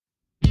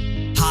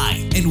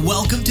and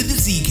welcome to the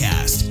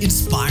Zcast,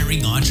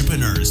 inspiring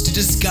entrepreneurs to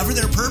discover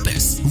their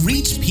purpose,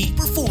 reach peak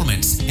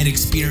performance, and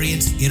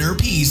experience inner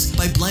peace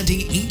by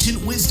blending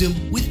ancient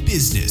wisdom with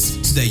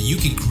business so that you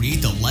can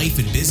create the life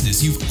and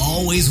business you've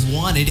always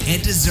wanted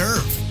and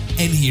deserve.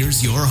 And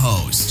here's your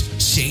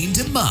host, Shane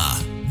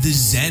DeMa, the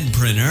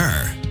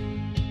Zenpreneur.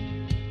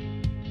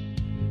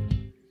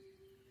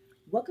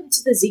 Welcome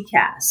to the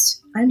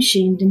Zcast. I'm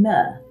Shane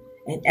DeMa,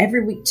 and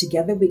every week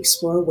together we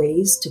explore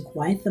ways to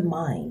quiet the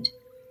mind,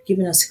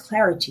 giving us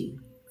clarity,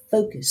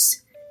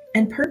 focus,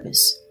 and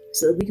purpose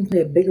so that we can play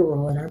a bigger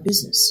role in our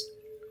business.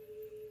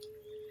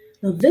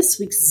 Now, this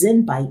week's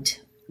Zen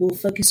Bite will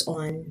focus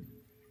on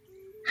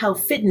how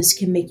fitness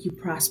can make you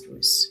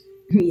prosperous.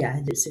 Yeah,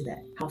 I did say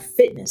that. How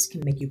fitness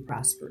can make you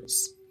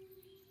prosperous.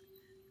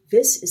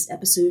 This is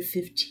episode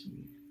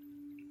 15.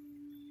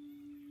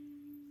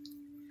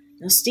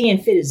 Now, staying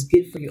fit is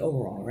good for you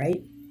overall,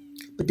 right?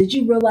 But did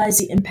you realize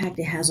the impact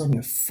it has on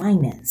your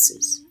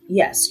finances?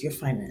 Yes, your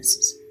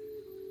finances.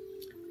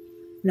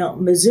 Now,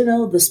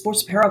 Mizuno, the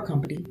sports apparel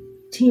company,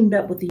 teamed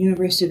up with the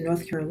University of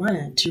North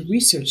Carolina to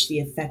research the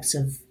effects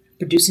of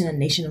producing a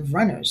nation of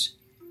runners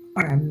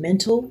on our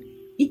mental,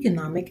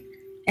 economic,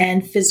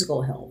 and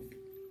physical health.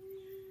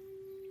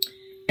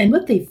 And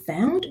what they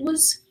found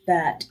was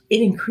that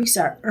it increased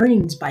our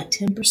earnings by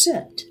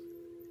 10%.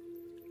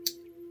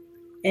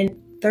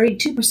 And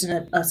 32%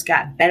 of us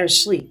got better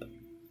sleep.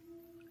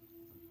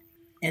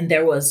 And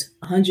there was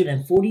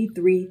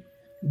 $143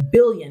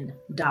 billion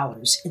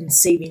in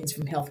savings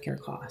from healthcare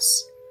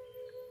costs.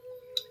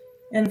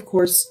 And of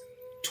course,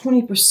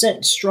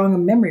 20% stronger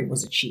memory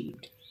was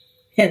achieved.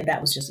 And that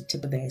was just the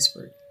tip of the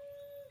iceberg.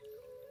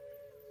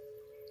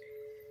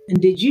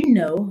 And did you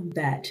know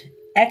that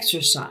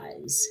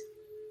exercise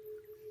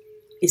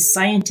is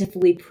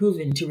scientifically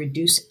proven to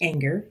reduce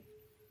anger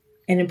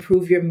and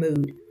improve your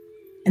mood,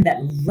 and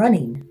that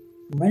running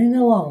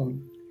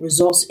alone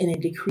results in a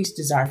decreased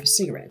desire for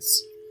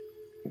cigarettes?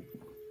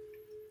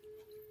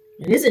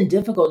 It isn't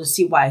difficult to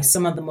see why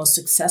some of the most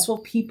successful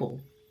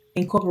people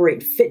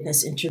incorporate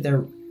fitness into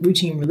their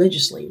routine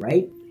religiously,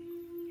 right?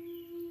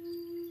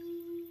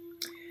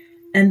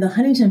 And the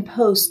Huffington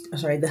Post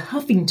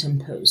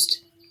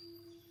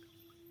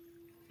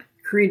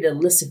created a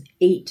list of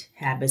 8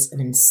 habits of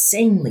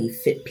insanely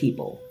fit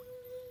people.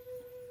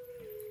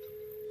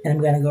 And I'm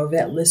going to go over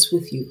that list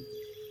with you.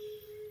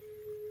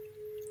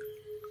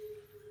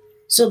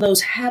 So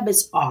those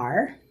habits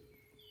are: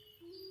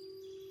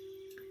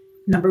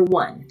 number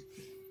 1,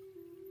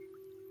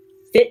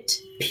 fit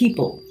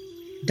people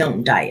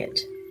don't diet.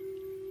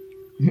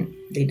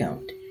 They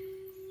don't.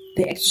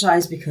 They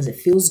exercise because it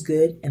feels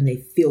good and they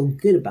feel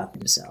good about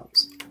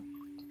themselves.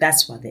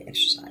 That's why they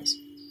exercise.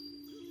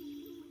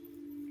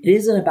 It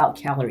isn't about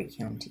calorie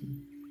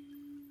counting.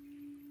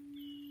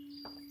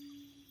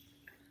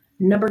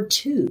 Number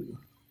 2,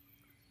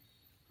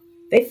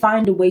 they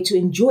find a way to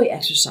enjoy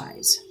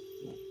exercise.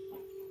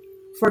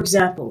 For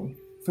example,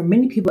 for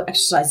many people,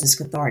 exercise is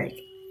cathartic.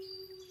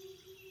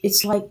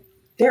 It's like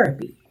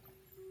therapy.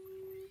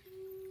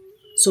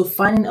 So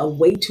finding a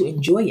way to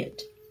enjoy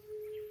it,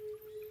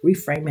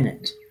 reframing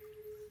it.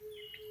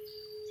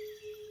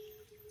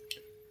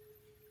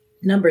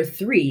 Number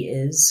 3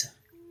 is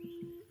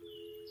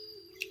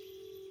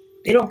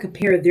they don't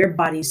compare their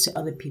bodies to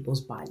other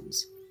people's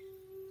bodies.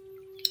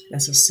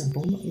 That's a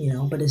simple,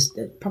 but it's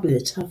probably the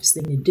toughest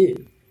thing to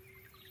do.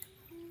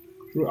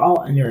 We're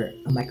all under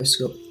a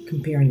microscope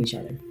comparing each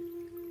other.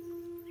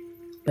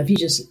 But if you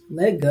just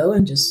let it go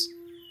and just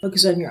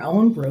focus on your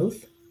own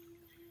growth,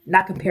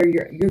 not compare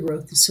your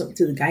growth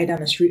to the guy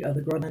down the street or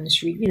the girl down the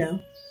street,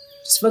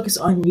 just focus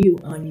on you,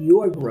 on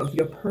your growth,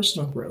 your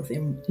personal growth,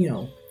 and,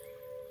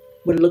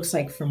 what it looks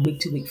like from week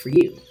to week for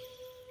you.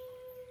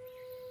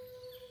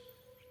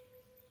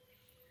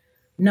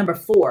 Number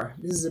 4,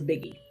 this is a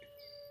biggie.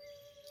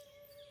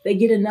 They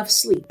get enough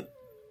sleep.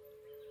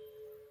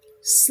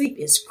 Sleep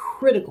is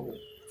critical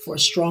for a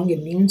strong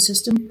immune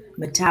system,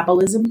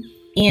 metabolism,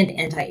 and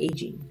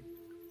anti-aging.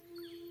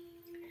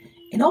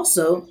 And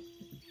also,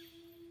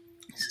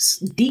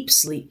 deep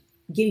sleep,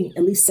 getting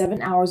at least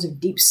 7 hours of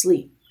deep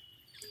sleep,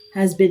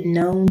 has been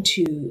known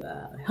to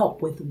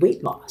help with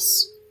weight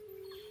loss.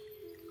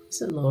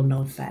 It's a little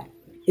known fact.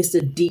 It's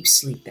the deep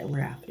sleep that we're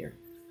after.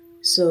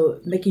 So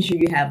making sure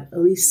you have at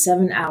least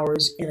 7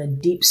 hours in a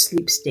deep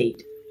sleep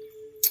state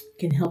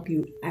can help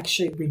you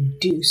actually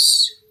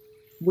reduce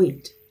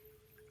weight.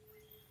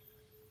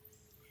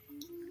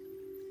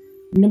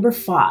 Number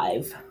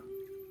 5,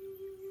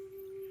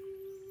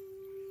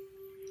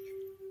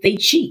 they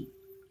cheat.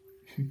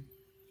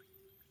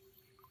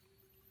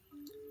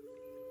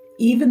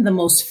 Even the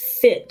most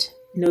fit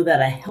know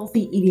that a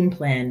healthy eating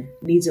plan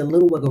needs a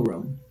little wiggle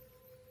room.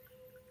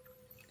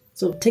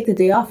 So take the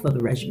day off of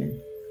the regimen.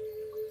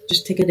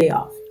 Just take a day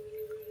off.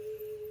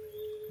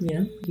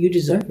 You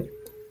deserve it.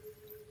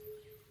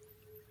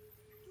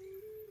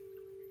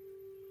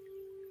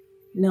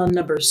 Now,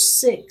 number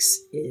 6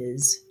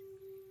 is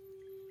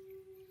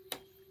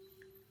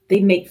they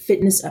make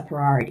fitness a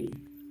priority.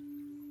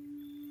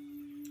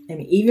 I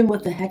mean, even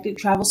with the hectic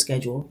travel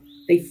schedule,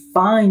 They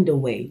find a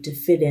way to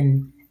fit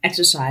in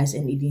exercise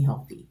and eating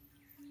healthy.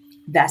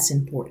 That's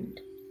important.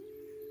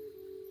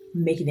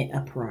 Making it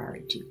a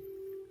priority.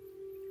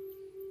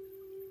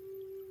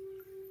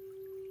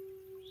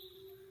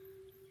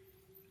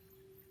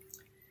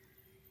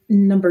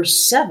 Number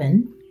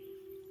 7,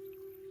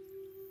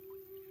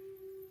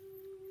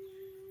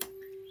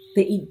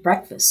 they eat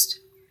breakfast.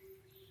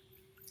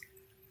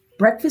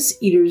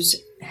 Breakfast eaters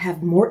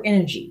have more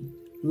energy,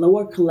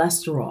 lower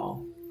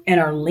cholesterol, and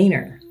are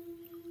leaner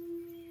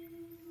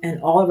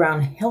and all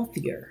around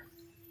healthier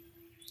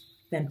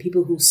than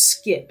people who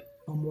skip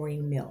a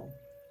morning meal.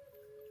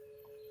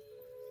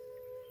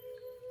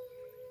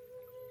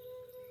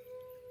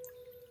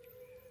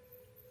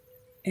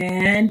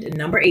 And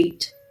number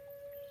 8,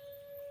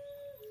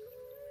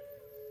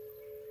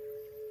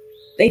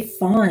 they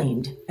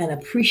find and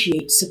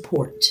appreciate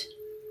support.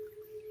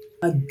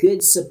 A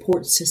good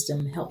support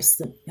system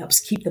helps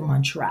keep them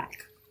on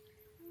track.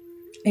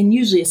 And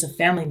usually it's a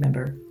family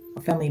member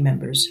or family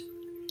members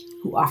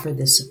who offer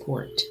this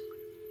support.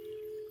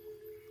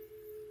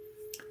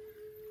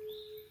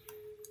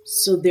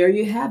 So there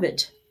you have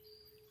it.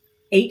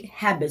 8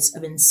 habits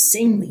of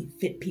insanely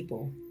fit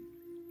people.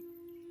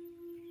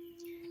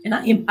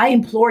 And I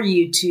implore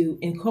you to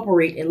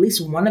incorporate at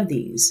least one of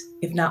these,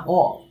 if not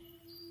all,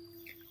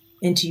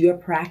 into your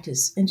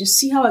practice and just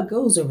see how it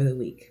goes over the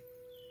week.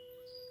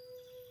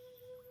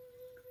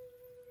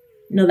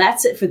 No,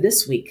 that's it for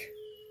this week.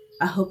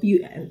 I hope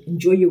you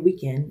enjoy your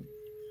weekend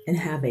and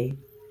have a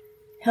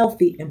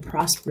healthy and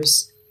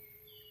prosperous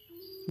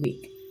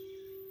week.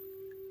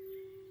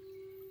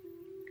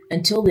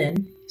 Until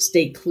then,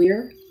 stay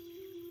clear,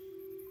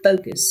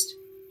 focused,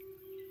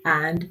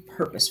 and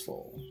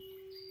purposeful.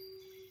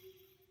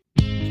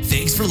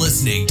 Thanks for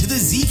listening to the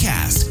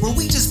Zcast, where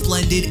we just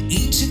blended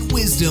ancient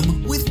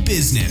wisdom with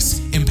business,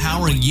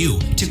 empowering you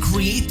to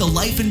create the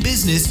life and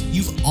business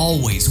you've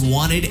always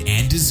wanted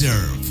and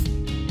deserve.